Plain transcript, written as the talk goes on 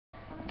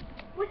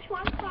Which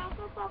one?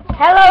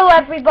 Hello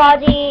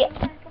everybody,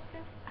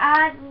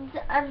 and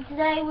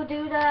today we'll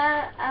do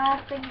the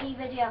thingy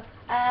video,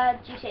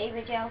 GTA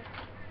video,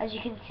 as you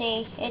can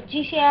see, it's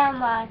GTA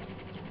Online.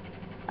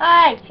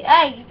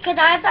 Hey, can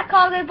I have that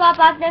cargo bob?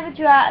 I've never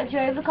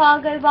drove a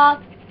cargo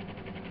bob.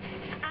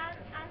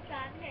 I'm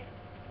driving it.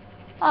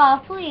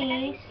 Oh,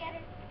 please.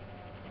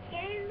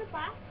 Get in the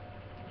back.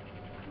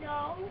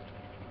 No.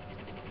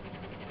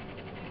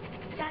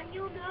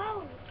 Daniel,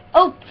 no.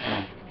 Oh,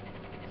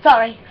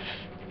 sorry.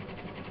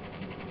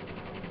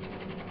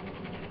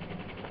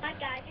 My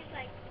guy is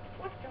like,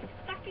 what the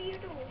fuck are you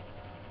doing?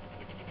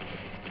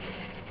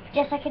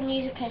 Guess I can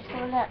use a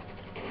pistol in it.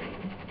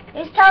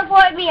 It's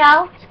teleporting me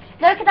out.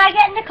 No, can I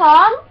get in the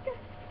car?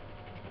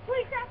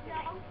 Who's that?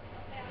 No.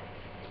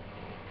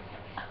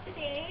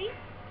 Today.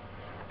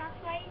 That's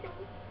why you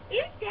don't.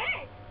 He's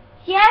dead.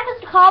 Yeah,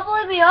 does the car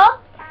blew me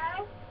up?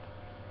 Hello.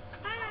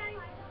 Hi.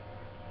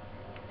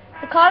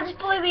 The car just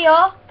blew me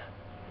up.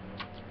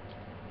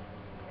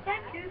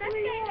 Let's get in a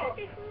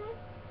different one.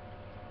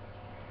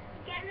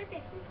 Get in a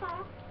different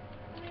car.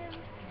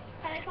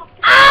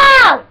 Helicopter.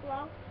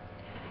 Ow!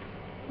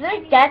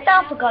 They're dead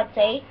now, for God's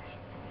sake.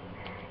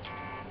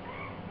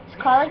 This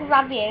car like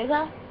ran me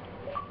over.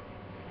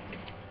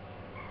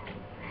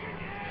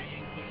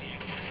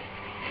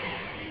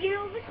 You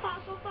know the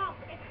cargo bomb?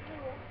 It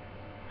blew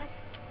up.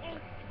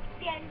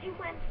 The engine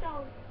went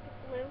down.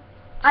 It blew.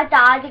 I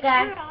died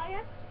again. Where are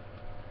you?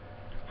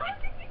 How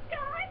did you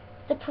die?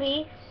 The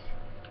police.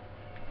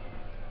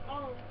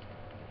 Oh,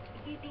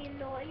 you're being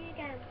naughty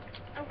again.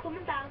 I'm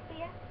coming down for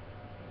you.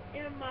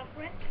 You're a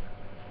maverick.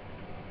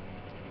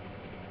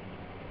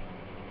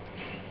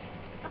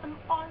 I'm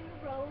on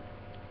the road.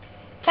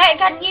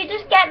 Can you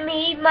just get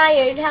me my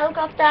own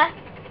helicopter?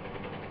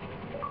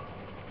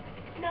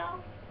 No,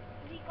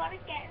 you gotta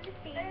get in the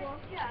same one.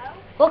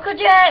 What could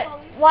you...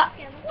 What?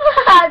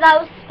 That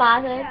was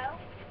spazzing.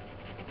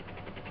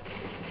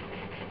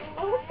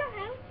 Oh, what the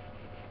hell?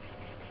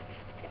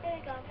 There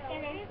you go.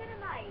 Get in.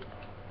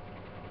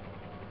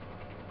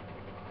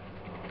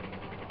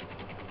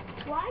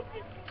 Why?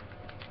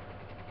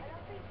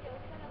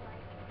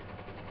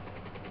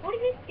 What are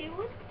you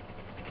doing?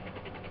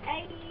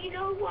 Hey, you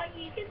know what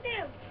you can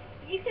do?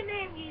 You can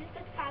use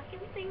the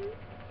tagging thing.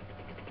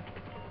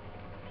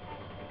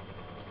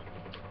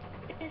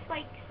 It's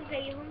like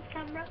surveillance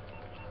camera.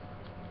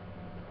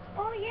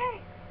 Oh yeah.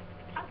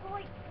 I feel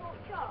like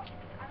shop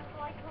and I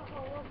feel like a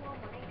whole lot more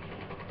money.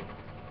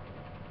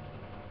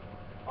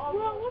 Oh,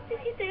 well, what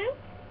did you do?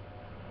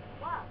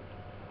 What?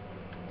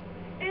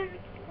 I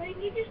think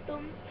you just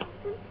done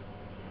something.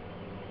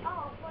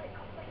 Oh, like I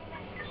thought you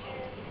meant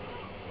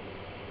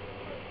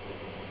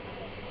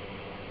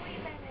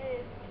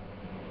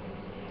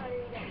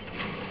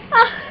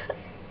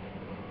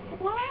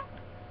what?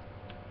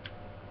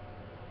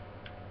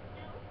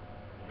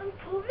 I'm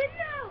coming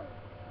now.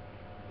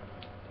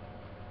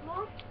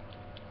 Mom,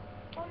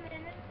 1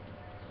 minute.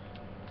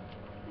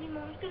 My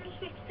mom's gonna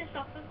switch this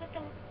off if I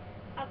don't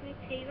have my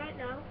tea right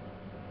now.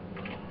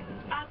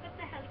 I've got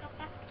the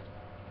helicopter.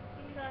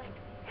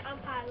 I'm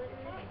piloting it.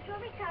 Do you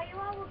want me to tell you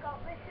how we got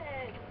this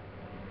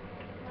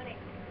money?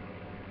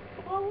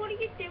 Well, what are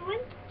you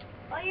doing?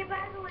 Oh, you're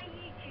by the way,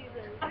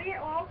 YouTubers. Oh, you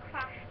all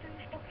crashed and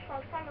stuff, so I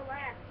was trying to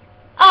learn.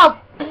 Oh!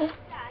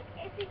 Dad,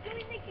 if you're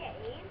doing the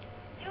game,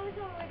 Joe's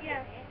already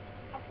in it.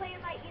 I'm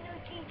playing like,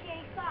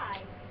 GTA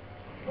 5.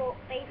 But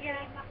basically,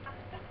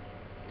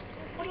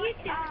 what are you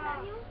doing,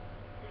 Daniel?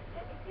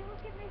 If you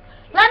look at this...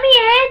 Let me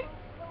in!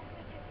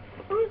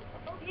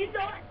 You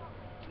don't...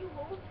 You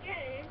won't get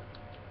in.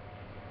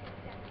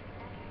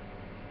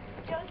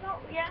 Joe's not...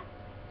 Yeah.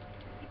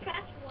 You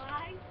press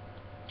Y.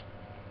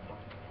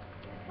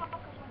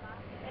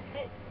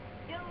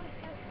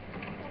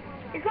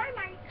 It's like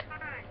my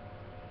car.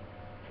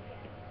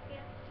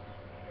 Yeah.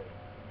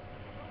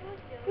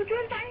 We're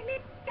doing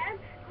Dynamite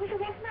again because it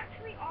wasn't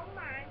actually on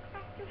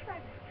Minecraft just then,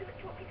 so it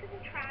took me to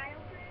the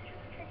trial version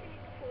and taking it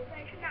to full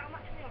version. Now I'm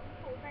actually on the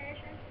full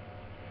version.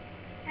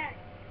 Okay.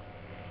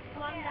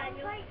 Come on,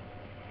 Daniel.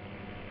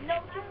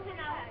 No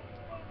jumping out.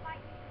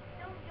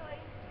 Don't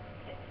join.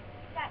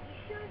 That you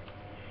should,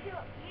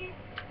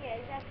 yeah,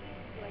 that's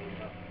join,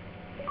 but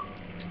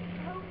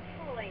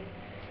hopefully.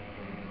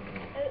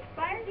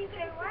 Why did you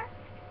go what?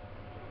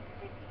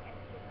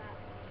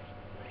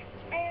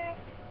 I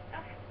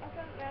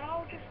don't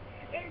know,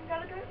 no, I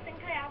don't think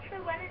I have, so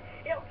when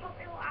it'll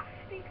ask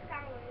me to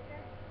download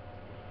it.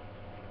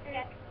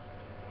 Yeah.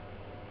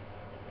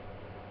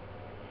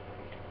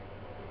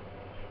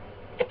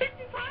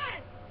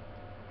 55!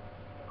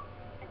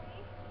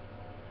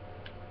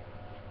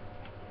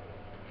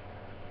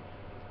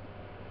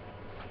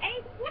 Hey,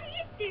 what are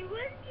you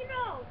doing,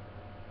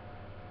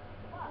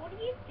 What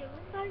are you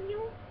doing,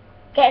 Daniel?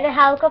 Getting a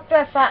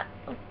helicopter, so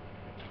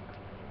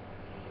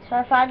I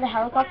find the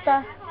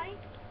helicopter.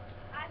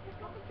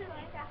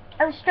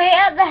 I'm straight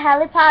at the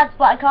helipad,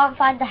 but I can't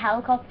find the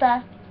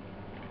helicopter.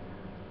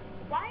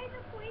 Why are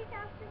the police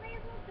after me?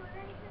 I'm not doing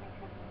anything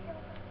except to kill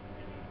them.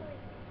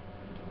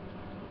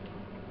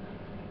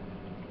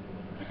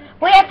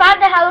 Wait, I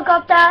found the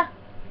helicopter.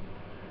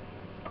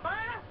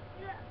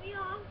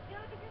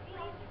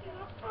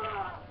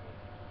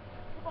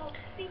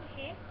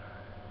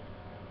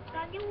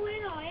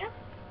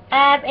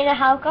 In a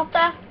helicopter.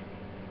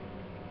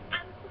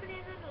 I'm coming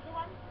in another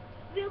one.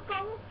 We'll go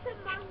up to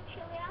Mount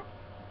Chiliad.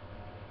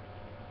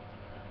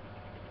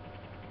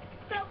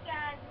 So,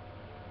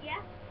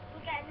 yeah,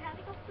 we're getting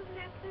helicopters and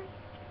everything,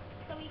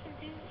 so we can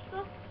do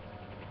stuff.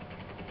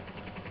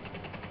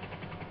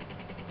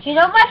 Do you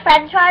know my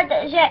friend tried?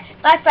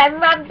 My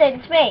friend rammed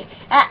into me.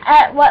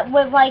 What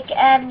with like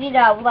you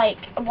know, like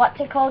what's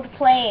it called, a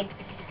plane.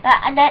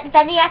 And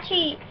then he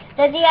actually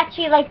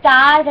like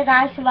died, and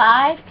I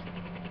survived.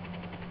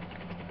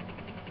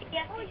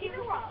 Yeah, oh, you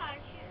know what?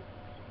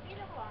 You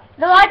know what?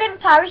 No, I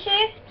didn't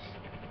parachute.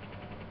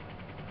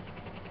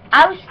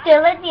 I was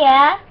still in the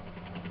air.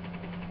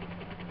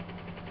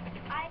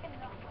 I am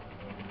not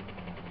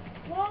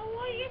parachute. What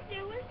were you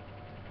doing?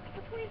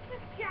 The police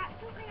just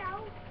jacked me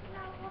out.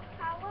 Now what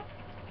power?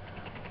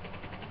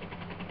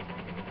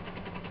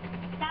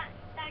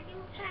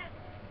 Daniel said,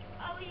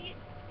 oh, you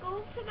go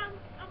to Mount,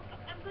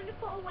 I'm going to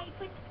put a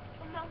waypoint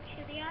on Mount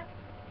Chiliad.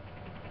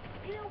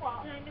 You know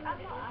what? I'm not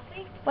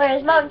happy. Where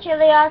is Mount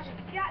Chiliad?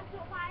 Jacked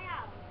up my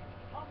house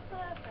on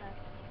purpose.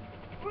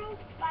 Broke,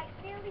 like,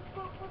 nearly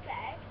broke my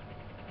bed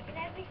and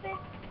everything.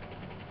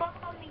 Fuck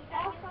on me,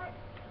 Daniel. Also,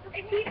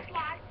 if he's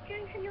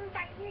swagging, can you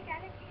invite me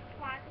again if he's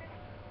swagging?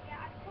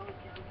 Yeah, I told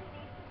you to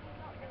leave because he's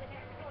not doing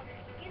it. So,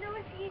 you know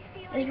if you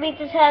feel like... Just me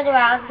to turn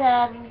around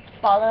and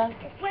follow.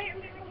 Wait,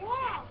 I'm gonna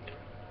walk.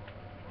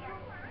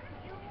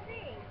 You'll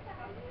see.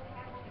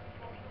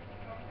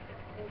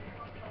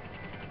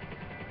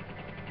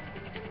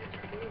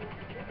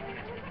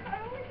 I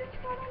only just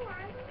got a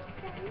line on the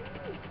phone.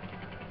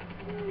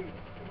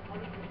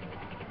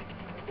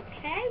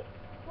 Okay.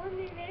 1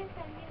 minute and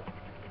you...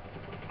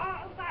 Oh,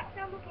 I'm back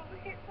down the bubble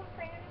hit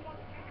something and want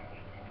to...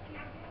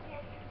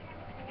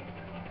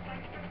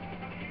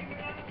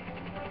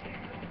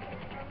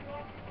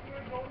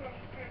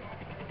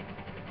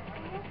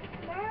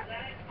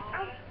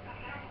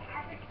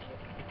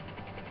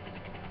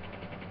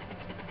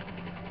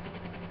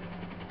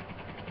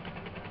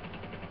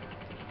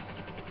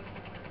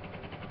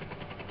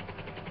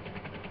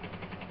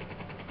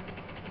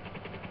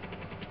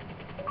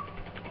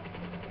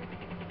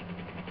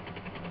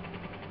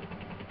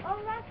 Oh,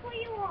 that's what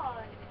you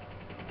want.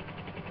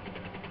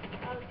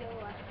 Oh, do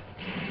it.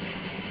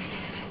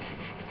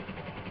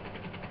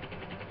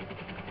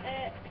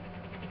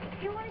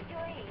 If you want to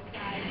join,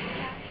 guys, you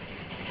can.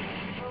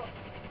 But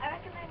I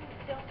recommend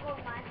don't go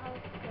to my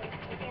house because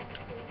again, the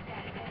police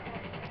get it.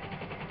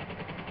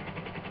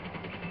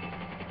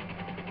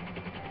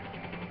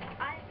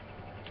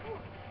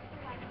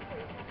 My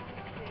police are on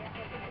the street. I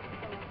hope it doesn't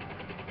go on.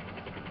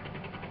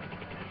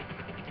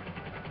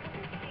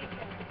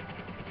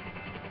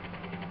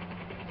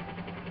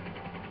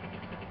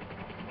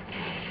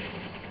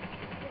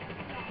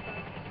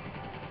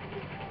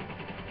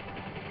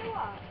 You know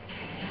what?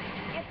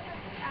 If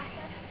something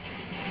happens,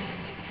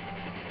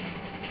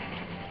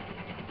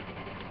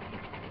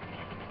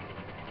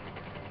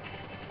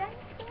 then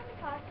still in the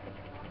past.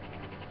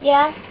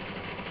 Yeah.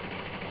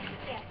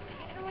 Yeah.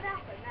 You know what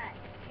happened then?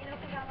 You know,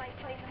 because I'm like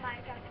playing the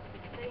Minecraft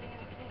video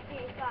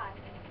GTA 5.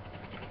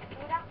 You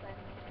know what happened?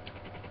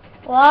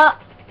 What?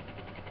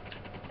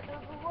 There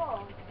was a law.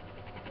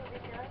 What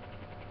they did?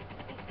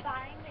 They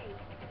fined me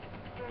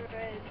for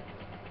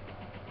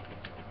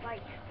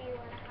like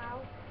stealing a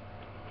house.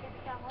 Guess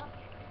how much?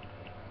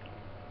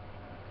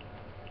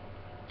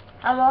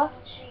 How much?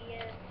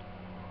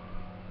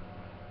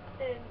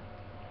 A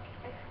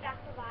stack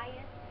of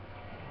iron.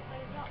 So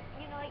it's not,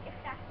 you know, like a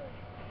stack of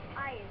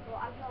iron, but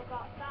I've not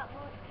got that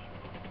much.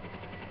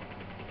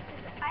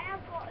 'Cause I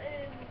have got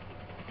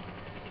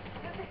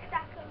another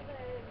stack of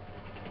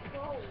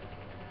gold.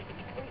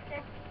 We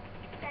said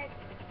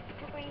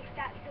 3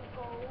 stacks of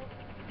gold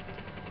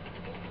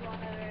if you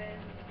wanna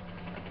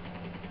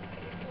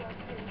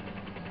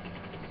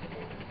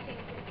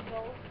change it to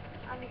gold.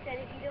 And we said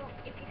if you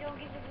don't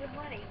give us the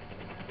money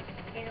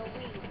in a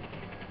week,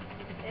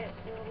 it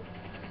will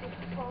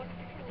force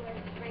to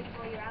break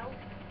all your house.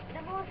 And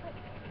I'm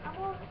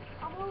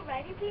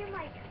already being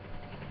like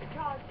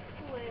charged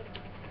to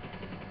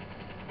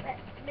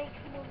make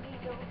someone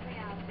rebuild my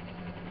house.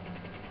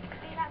 I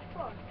mean that's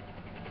fun.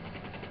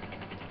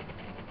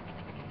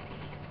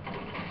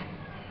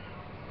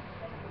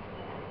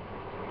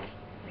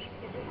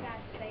 Is this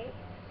guy's face?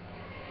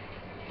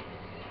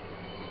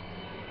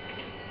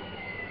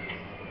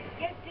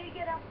 Yeah, dude,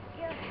 get up,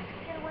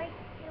 get away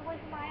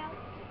from my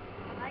house.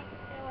 Mike,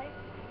 get away.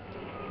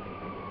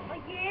 Oh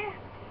yeah.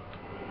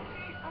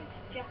 I'm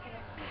just jacking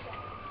up.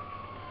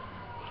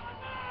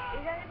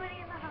 Is anybody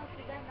in the house?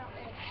 Is there not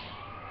in?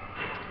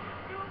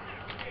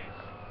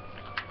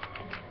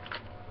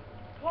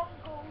 One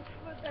gold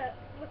for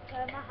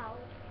repair my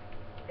house.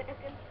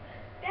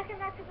 Reckon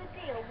that's a good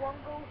deal. 1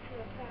 gold to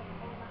repair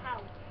my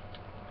house.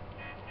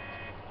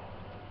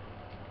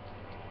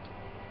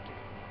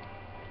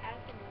 I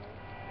reckon it is.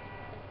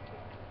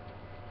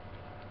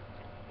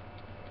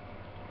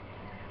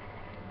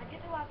 I do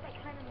have that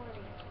kind of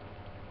money.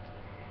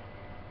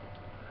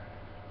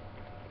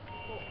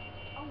 But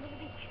I'm gonna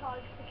be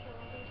charged for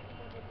killing these because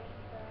I didn't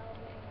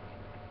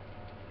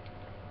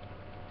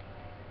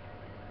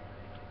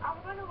I'll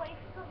run away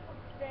from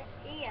the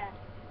here.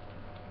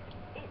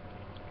 Is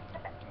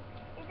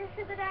this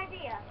a good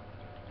idea?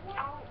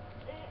 I'll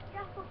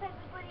jack up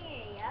everybody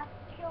here,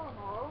 kill them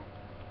all,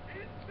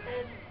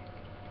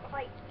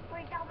 like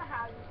break down the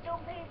houses,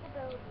 don't pay the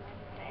bills and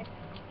everything,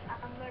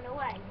 and run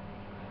away.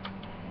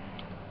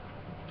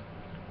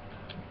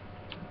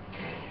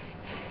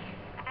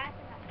 I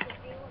think that's a good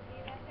deal. What do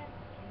you reckon?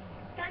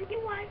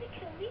 Daniel, why did you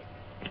kill me?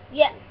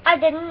 Yeah, I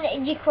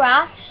didn't. You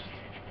crashed.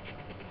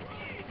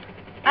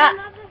 Has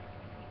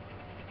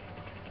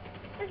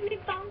my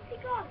bounty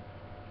gone?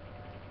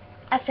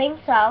 I think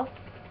so.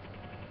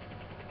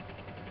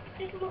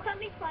 Just look at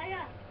me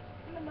player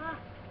on the map.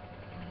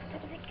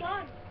 Has it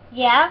gone?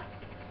 Yeah.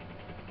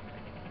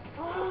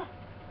 Oh,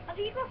 have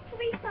you got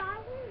 3,000?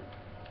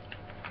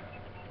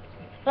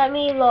 Let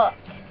me look.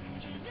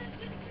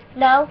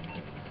 No.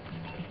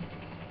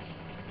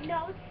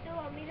 No, it's still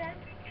on me then.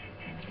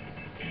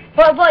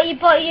 But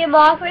your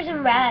marker is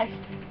in red.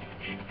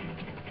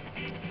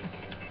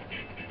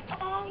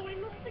 Oh, we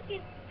must have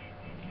given.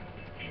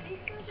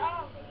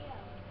 Oh,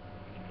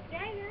 yeah.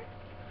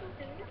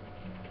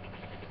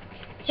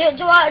 Still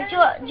doing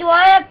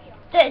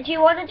it. Do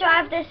you want to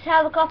drive this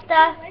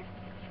helicopter?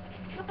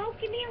 No,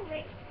 give me a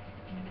lift.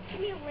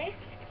 Give me a lift.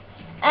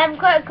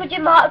 Could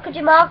you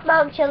mark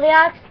Mount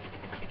Chiliad?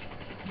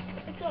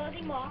 It's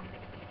already marked.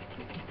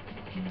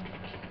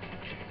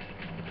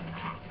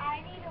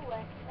 I need a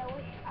lift. I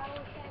wish I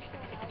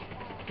could know.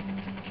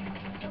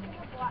 Look at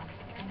the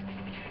blacksmith.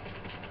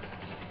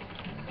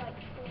 Like,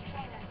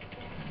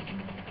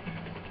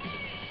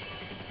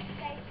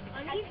 okay, I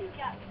need to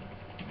jack.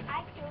 I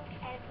killed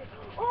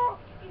everything. Oh,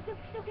 he's got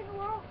stuck in the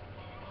wall.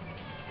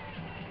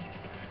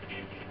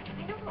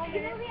 You know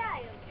the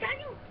iron?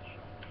 Daniel!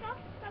 Stop.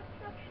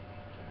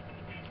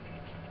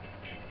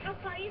 I'll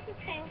fire the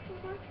tail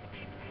someone.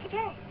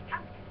 Okay,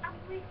 I'm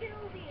reaching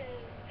over you.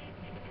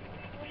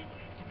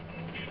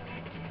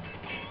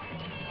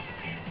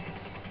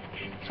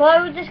 So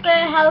I would just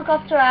get a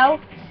helicopter out.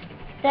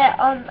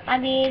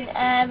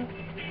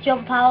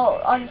 Jump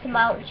out onto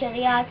Mount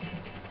Chiliad.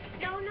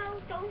 No,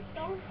 don't.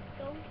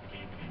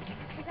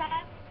 Because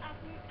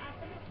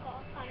I've got a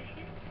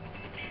parachute.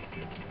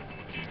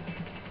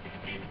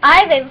 I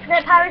have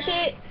infinite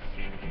parachute.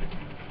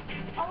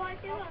 Oh, I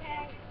do.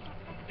 Okay.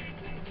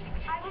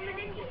 I'm an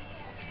idiot. Really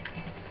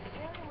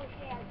wish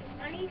I had them.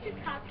 I need to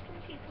tag some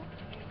people.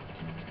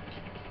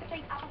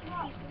 Like,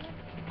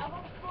 I've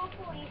got 4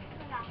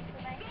 policemen after me.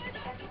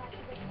 That's like a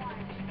good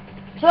time.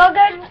 So we're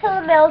going to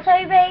the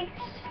military base.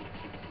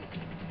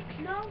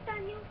 No,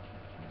 Daniel.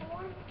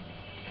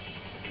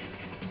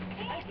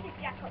 I should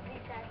jack up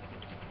this head.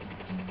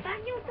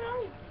 Daniel,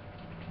 don't.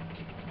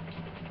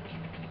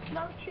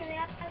 No,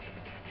 Chiliad.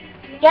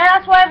 Yeah,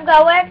 that's where I'm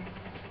going.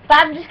 But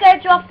I'm just going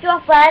to drop you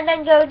off there and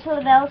then go to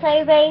the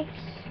military base.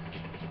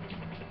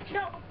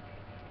 No.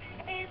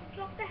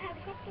 Drop the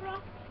helicopter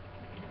off.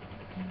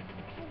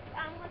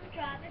 I'm going to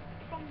drive it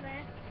from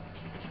there.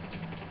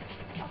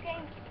 Okay.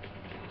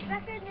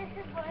 Reckon this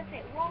is worth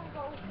it. One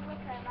goal to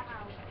repair the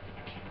house.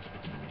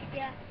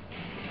 Yeah.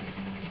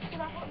 So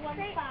that's 1,000. Well,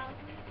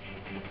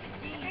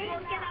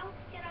 get out,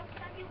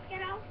 Daniel,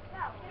 get out. No.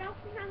 Get out,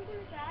 because I'm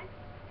going to drive.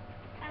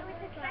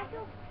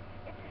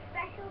 It's a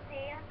special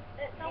day.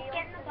 No,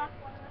 get in the back.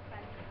 One of my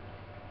friends.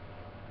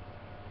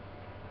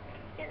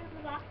 Get in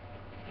the back.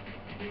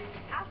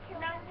 I'll kill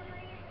now.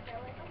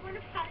 I'm going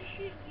to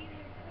parachute you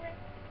into it,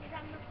 because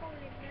I'm not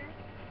going in there.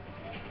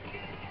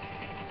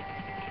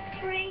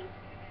 3,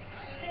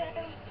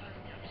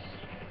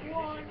 2,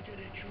 1.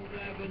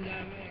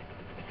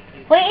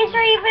 Wait, is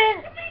there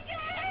even...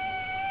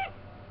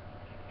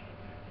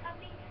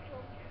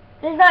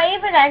 There's not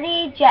even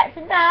any jets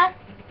in there.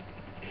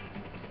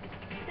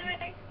 There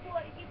is,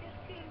 but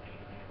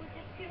we're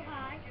just too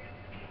high.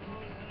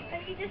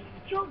 And you just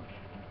jump.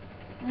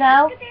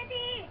 No. Look at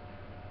it.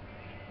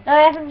 No,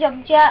 I haven't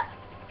jumped yet.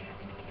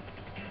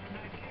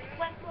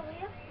 When will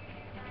you?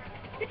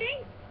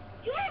 Today.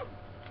 Jump!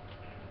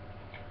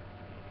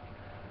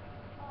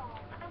 Oh,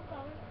 I'm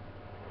going.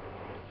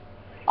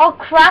 Oh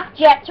crap,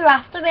 jets are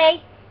after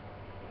me.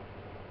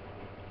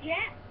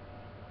 Yeah.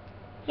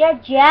 Yeah,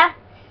 jets.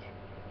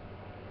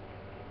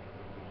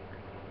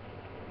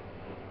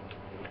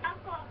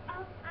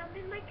 I'm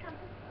in my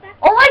camping spec.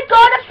 Oh my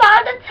god, I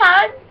found a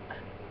tank.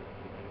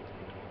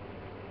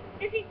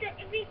 If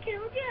he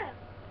killed you?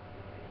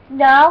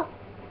 No.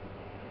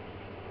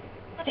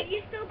 But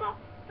you still got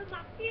the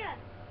map here?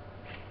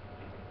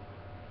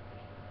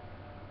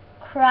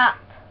 Crap.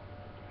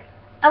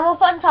 I'm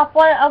up on top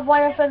of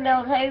one of the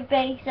military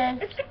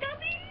bases. It's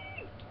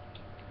coming!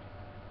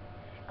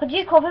 Could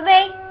you cover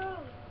me?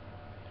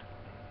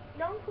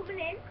 No, I'm coming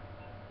in.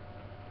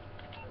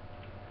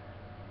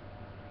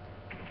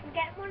 I'm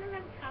getting one of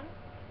them tanks.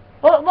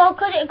 Well,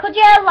 could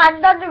you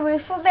land on the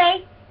roof with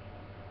me?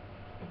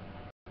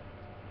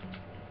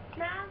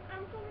 No,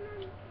 I'm coming on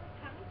the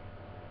tank.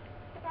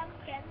 Because I'm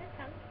getting the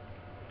tank.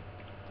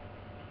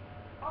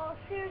 Oh,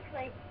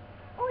 seriously?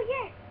 Oh,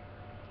 yes!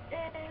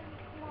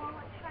 Come on,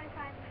 let's try and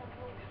find the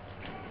boat.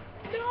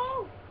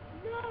 No!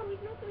 No, he's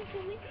not gonna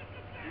kill me.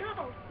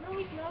 No, no,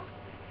 he's not.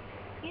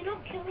 You're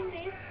not killing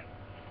me.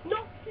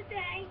 Not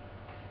today.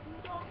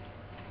 Not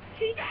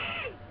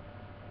today.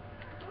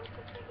 Not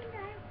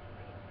today.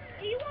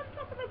 Are you on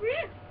top of the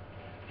roof?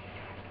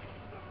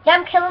 Yeah,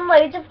 I'm killing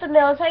loads of the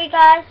military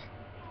guys.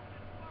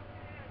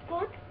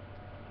 Good.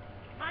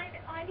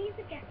 I need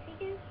to get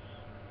to you.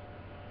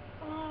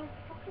 Oh,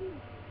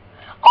 fucking.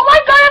 Oh my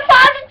god, I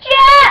found a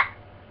jet!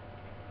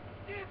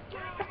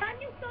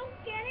 Daniel, don't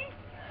get it.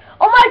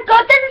 Oh my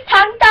god, there's a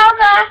tank down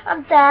there.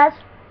 I'm dead.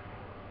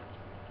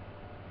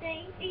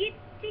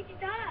 Did you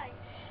die?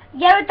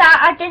 Yeah,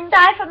 I didn't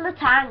die from the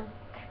tank.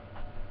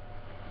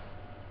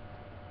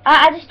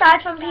 I just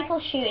died from people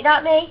shooting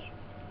at me.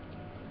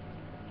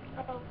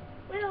 Oh,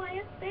 where are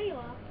you? There you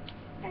are.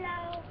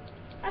 Hello.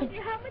 How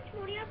much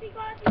money have you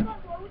got? Have you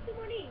got loads of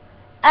money?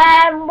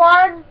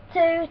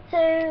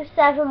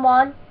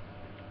 12271.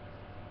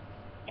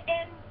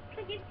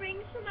 Can you bring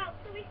some out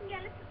so we can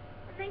get it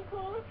and then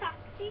call a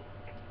taxi?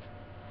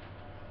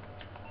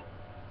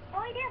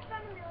 Oh yes,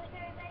 I'm a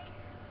military base.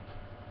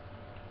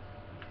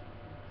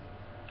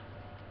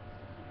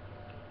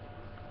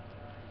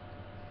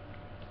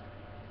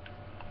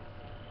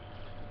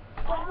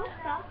 Oh,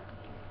 what's that?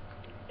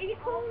 Are you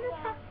calling a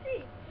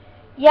taxi?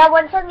 Yeah, I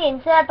went on the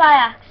internet by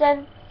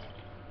accident.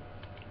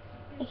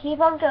 You keep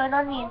on going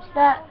on the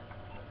internet.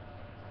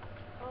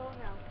 Oh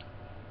no.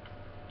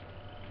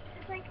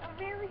 It's like a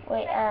really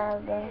Wait,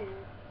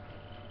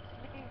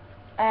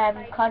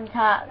 like,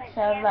 contacts,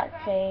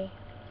 let's see.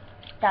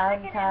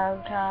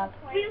 Downtown cab.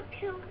 We'll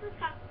kill the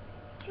taxi.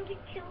 Should we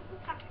kill the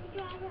taxi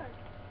driver?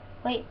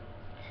 Wait,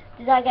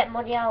 did I get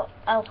money out?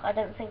 Oh, I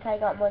don't think I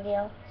got money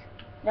out.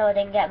 No, I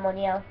didn't get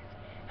money out.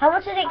 How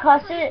much did it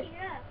cost it?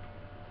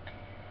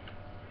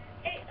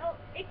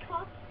 It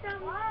costs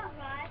some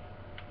ride.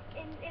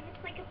 And if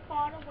it's like a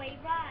far away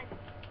ride,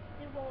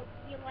 you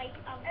like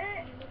have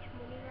too much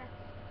money left.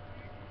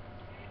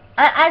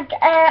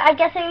 I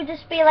guess it would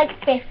just be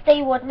like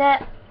 50, wouldn't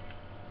it?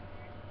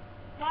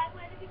 Why?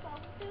 Where did we go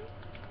to?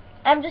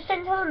 I'm just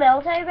into the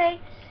military base.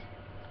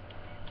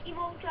 You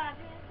won't drive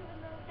me into the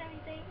military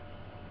base?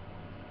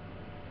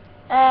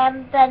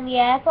 Then the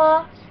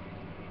airport.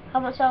 How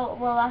much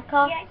will that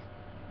cost? Yes.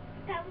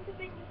 Tell them to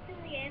bring you to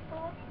the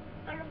airport,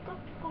 and I've got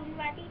the gun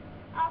ready.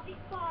 I'll be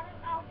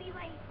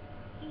like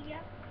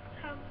here,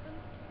 camping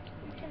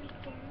until he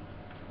comes.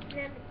 And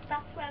then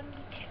that's when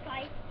we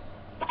strike.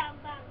 Bam,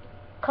 bam.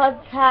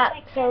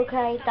 Contacts,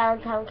 okay,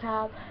 downtown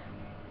cab.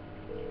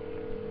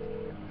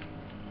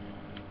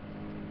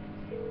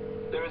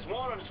 There is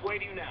one on its way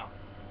to you now.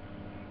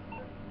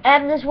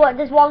 There's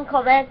one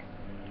coming.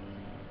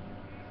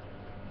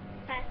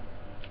 Okay.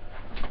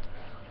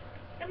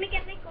 Let me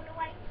get my gun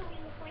away so we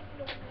look like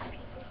normal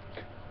people.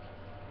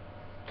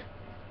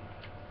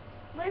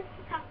 Where's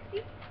the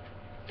taxi?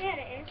 There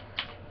it is.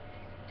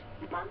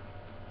 Come on.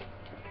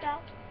 Let's go.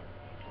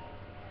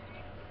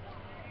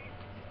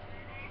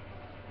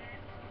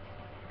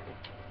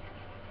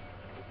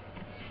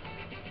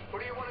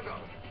 Where do you want to go?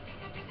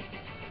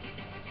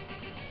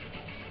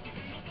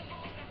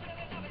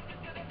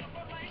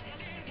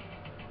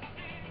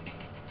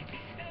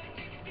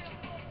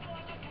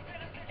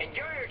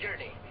 Enjoy your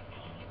journey.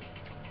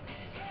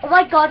 Oh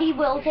my god, he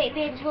will take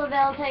me into a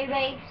military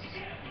base.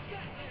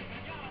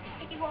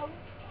 He won't.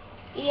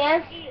 He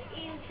is?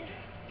 He'll just...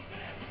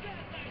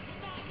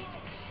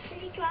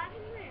 Is he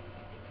driving there?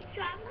 He's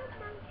driving up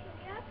Mount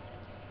Chiliad?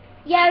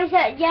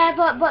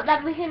 Yeah, but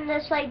then we can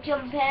just like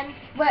jump in.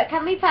 Wait,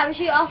 can we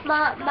parachute off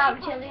Mount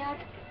Chiliad?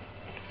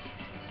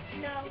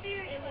 No,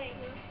 it won't.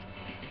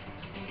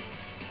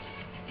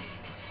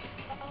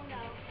 Oh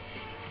no.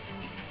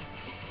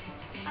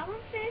 I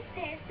want first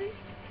person,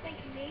 like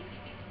me.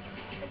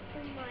 That's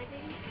from my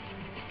thing.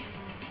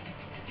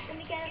 Let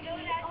me get a little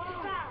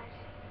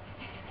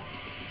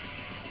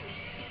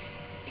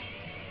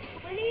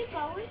Where are you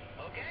going?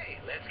 Okay,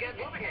 let's get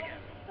moving again.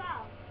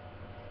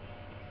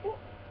 Oh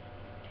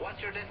What's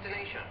your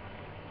destination?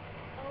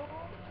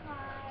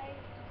 my.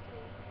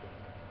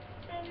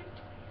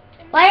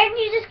 Why didn't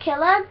you just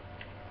kill him?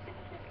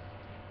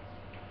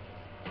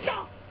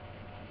 Stop!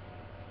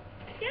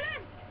 Get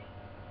him!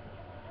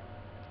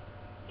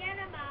 Get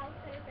him out of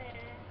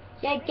there.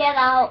 Yeah, get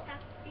out.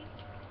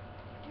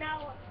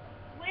 Now,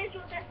 where's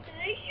your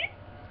destination?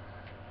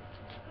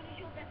 What is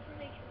your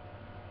destination?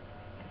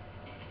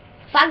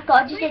 Thank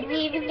God you didn't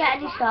even get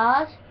any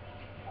stars.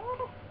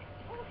 Oh,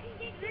 can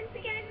you get to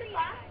get in the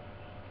back?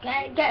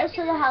 Get us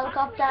to the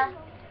helicopter.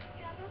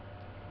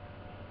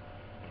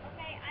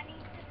 Okay, I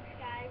need to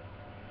disguise.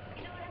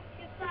 You know what I'm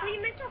just like? You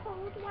meant to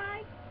hold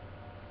wide.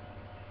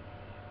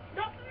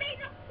 Not for me,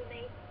 not for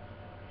me.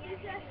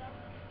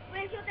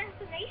 Where's your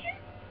destination?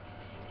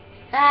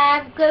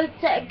 Go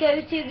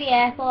to the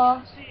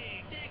airport.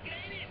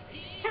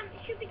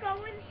 Should we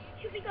go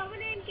in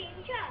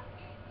game chat?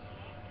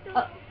 So it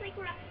looks like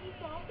we're actually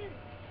talking.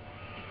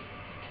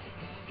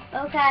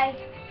 Okay.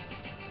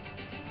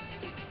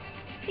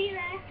 See you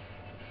there.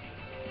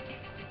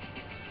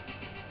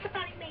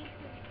 Sorry,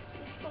 Mason.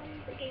 We're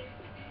phoning the game.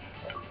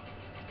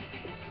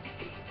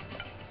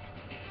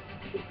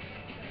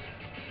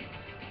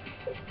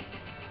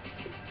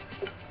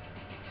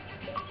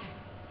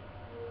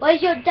 Where's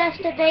your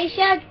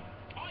destination?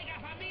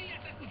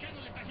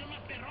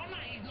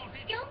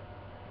 Yo,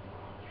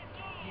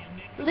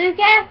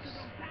 Lucas?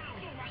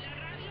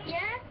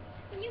 yeah?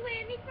 Can you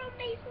hear me from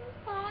Mason's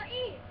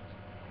party?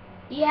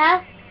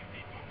 Yeah?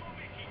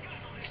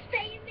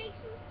 Stay in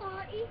Mason's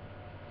party.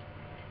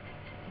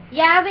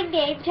 Yeah, I'm in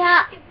game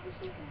chat.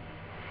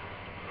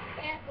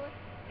 Yeah,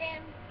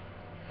 good.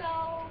 So,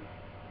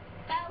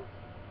 about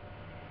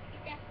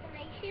your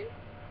destination.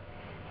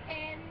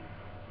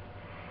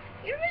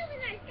 You're a really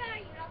nice guy,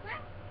 you know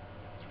that?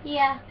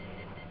 Yeah.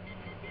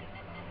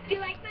 Do you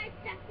like my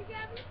taxi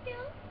driving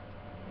skills?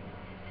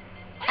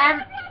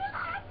 Um,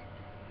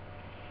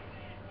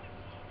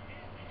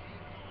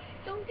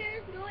 Don't get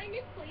us naughty in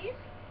this, please.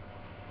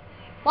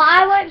 well,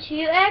 I wasn't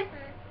shooting.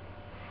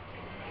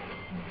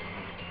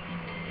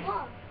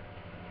 What?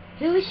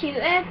 Who was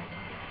shooting?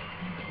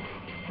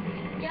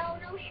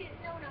 No shooting,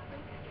 no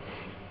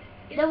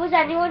nothing. There was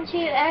anyone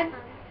shooting?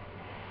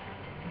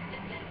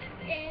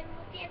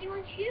 Was there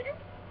anyone shooting?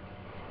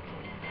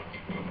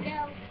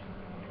 No.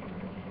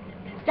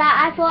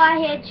 That I thought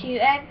I heard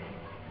shooting.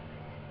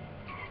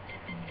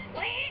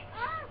 Wait,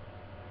 oh!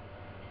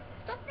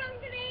 Stop throwing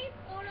grenades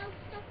or I'll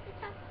stop the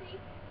taxi.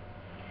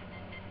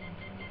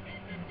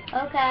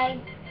 Okay.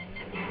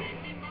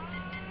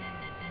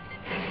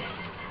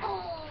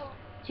 Oh!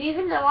 Do you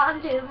even know what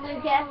I'm doing,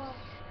 Lucas?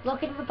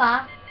 Look in the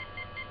back.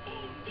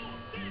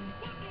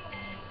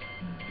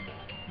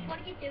 What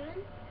are you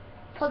doing?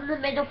 Putting the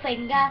middle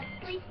finger.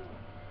 Please.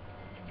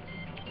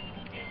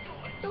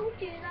 Don't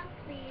do that,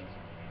 please.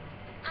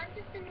 I'm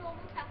just a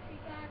normal taxi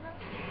driver.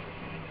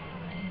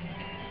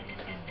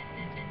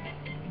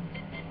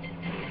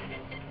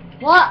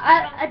 What?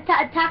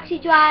 A taxi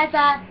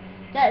driver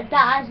that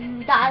has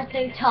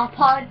no top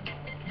on.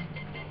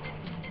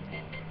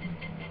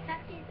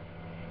 Taxi.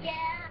 Yeah,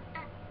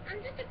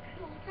 I'm just a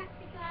cool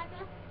taxi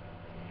driver.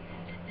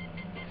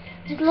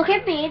 Just look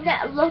at me in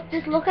the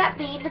just look at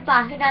me in the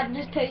back, and I'm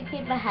just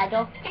poking my head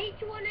up. Hey,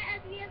 do you want to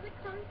add me as a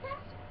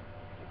contact?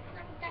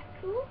 I'm that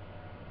cool.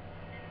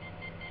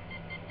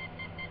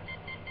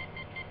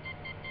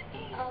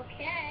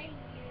 Okay,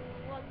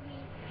 you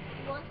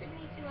wanted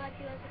me to add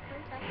you as a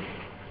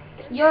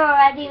contact. You're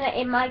already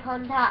in my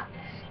contacts.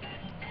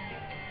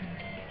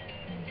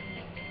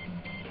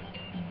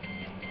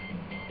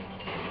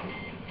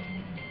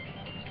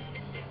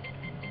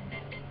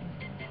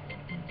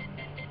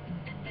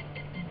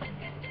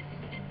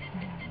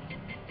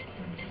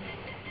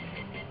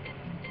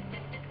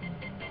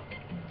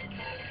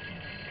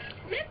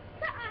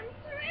 Mr.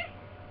 Answer it.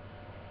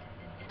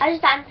 I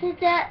just answered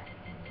it.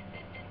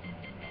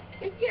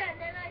 Yeah, and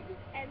then I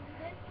just ended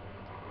it.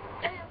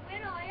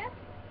 Where are you?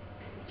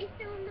 You're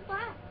still in the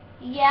back.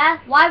 Yeah.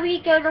 Why were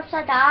you going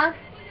upside down?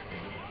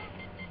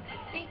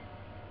 Big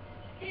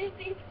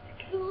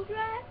cool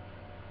drive.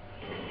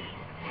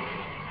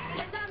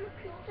 Because I'm a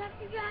cool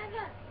taxi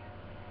driver.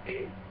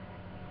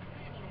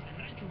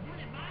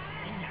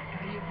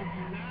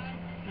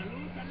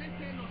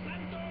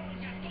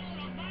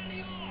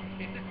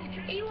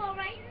 Are you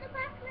alright in the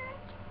back there?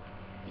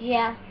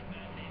 Yeah.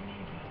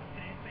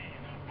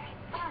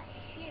 Oh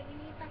shit, we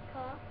need that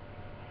car.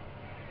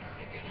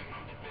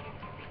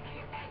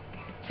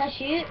 Can I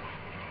shoot?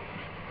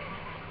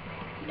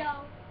 No.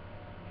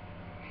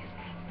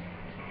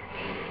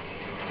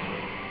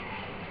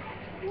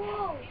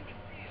 Whoa.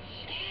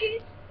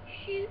 Shoot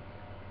him.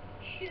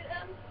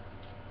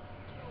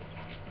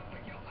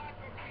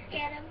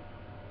 Get him.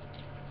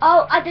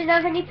 Oh, I didn't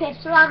have any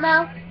pistol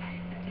ammo.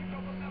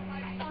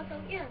 Oh,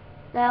 don't you?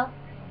 No.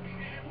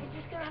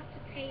 We're just gonna have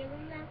to tail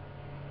him now.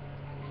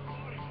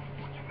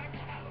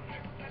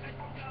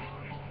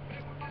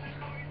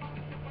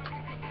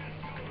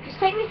 Just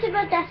take me to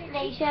my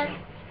destination.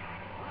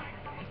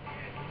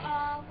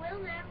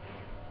 Will now.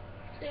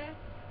 Sir.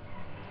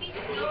 Please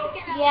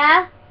get out.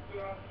 Yeah.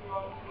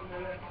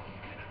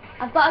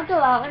 I've got to go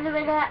out in a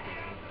minute.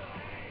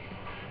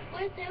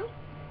 Where to?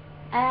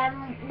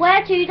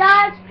 Where to,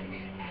 Dad?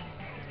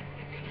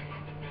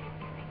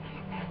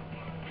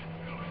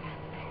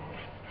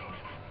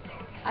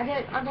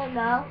 I don't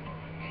know.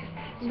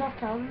 He's not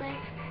telling me.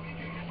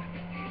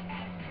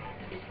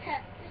 Just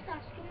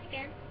ask him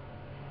again.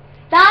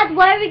 Dad,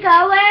 where are we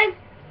going?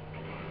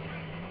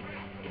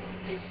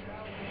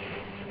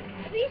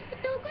 Have you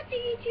still got the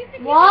YouTube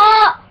video?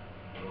 What?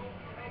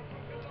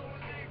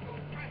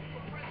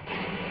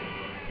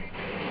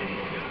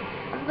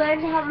 I'm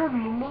going to have my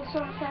mum or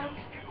something.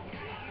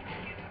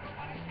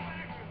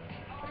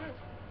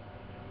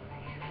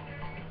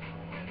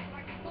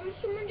 Will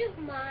someone just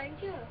mind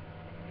you?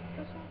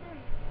 Or something?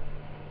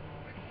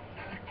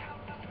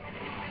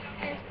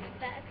 There's a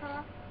better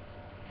car.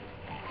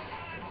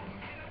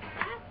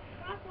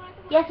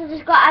 Yes, I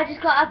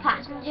just got a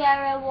passenger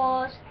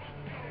award.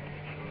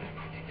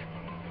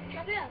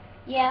 Have you?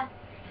 Yeah.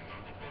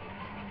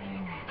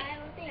 I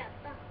already have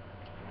that.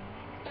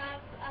 So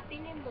I've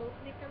been in love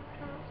with them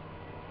cars.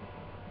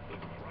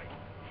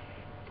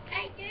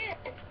 Hey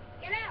dude,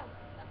 get out!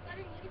 I've got a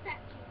new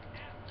taxi.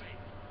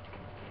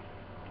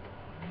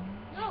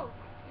 No.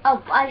 Oh,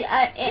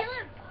 Kill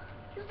him!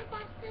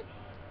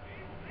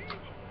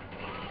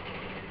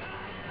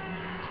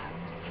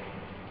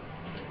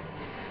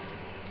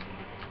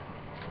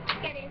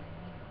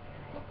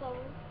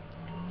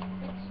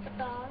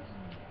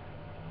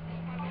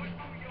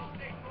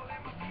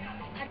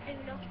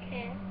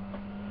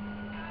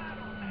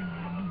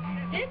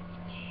 Bitch.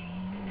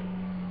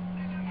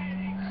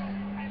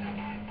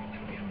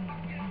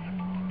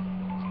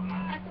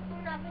 I thought we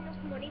don't have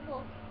enough money,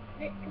 but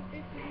because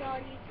this is our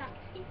new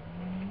taxi.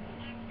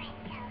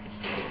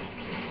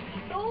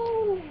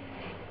 Oh,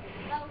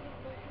 that was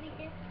a lovely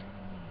hit.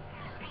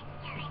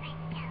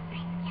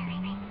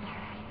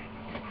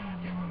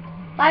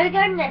 Why are we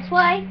going this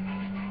way?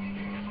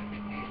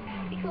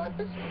 Because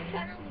the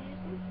trying to lose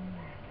them.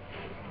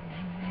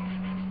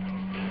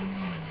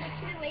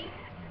 Actually, wait.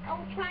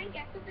 I'll try and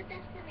get to the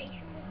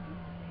destination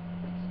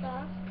with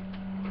stars.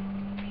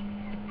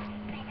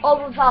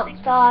 Or without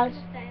stars?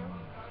 We're gonna fail.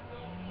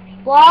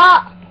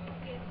 What?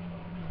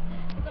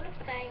 We're gonna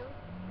fail.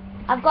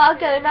 I've got to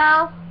go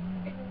now.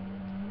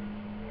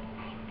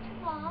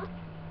 What?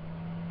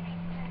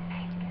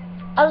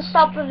 I'll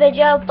stop the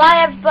video.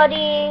 Bye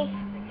everybody.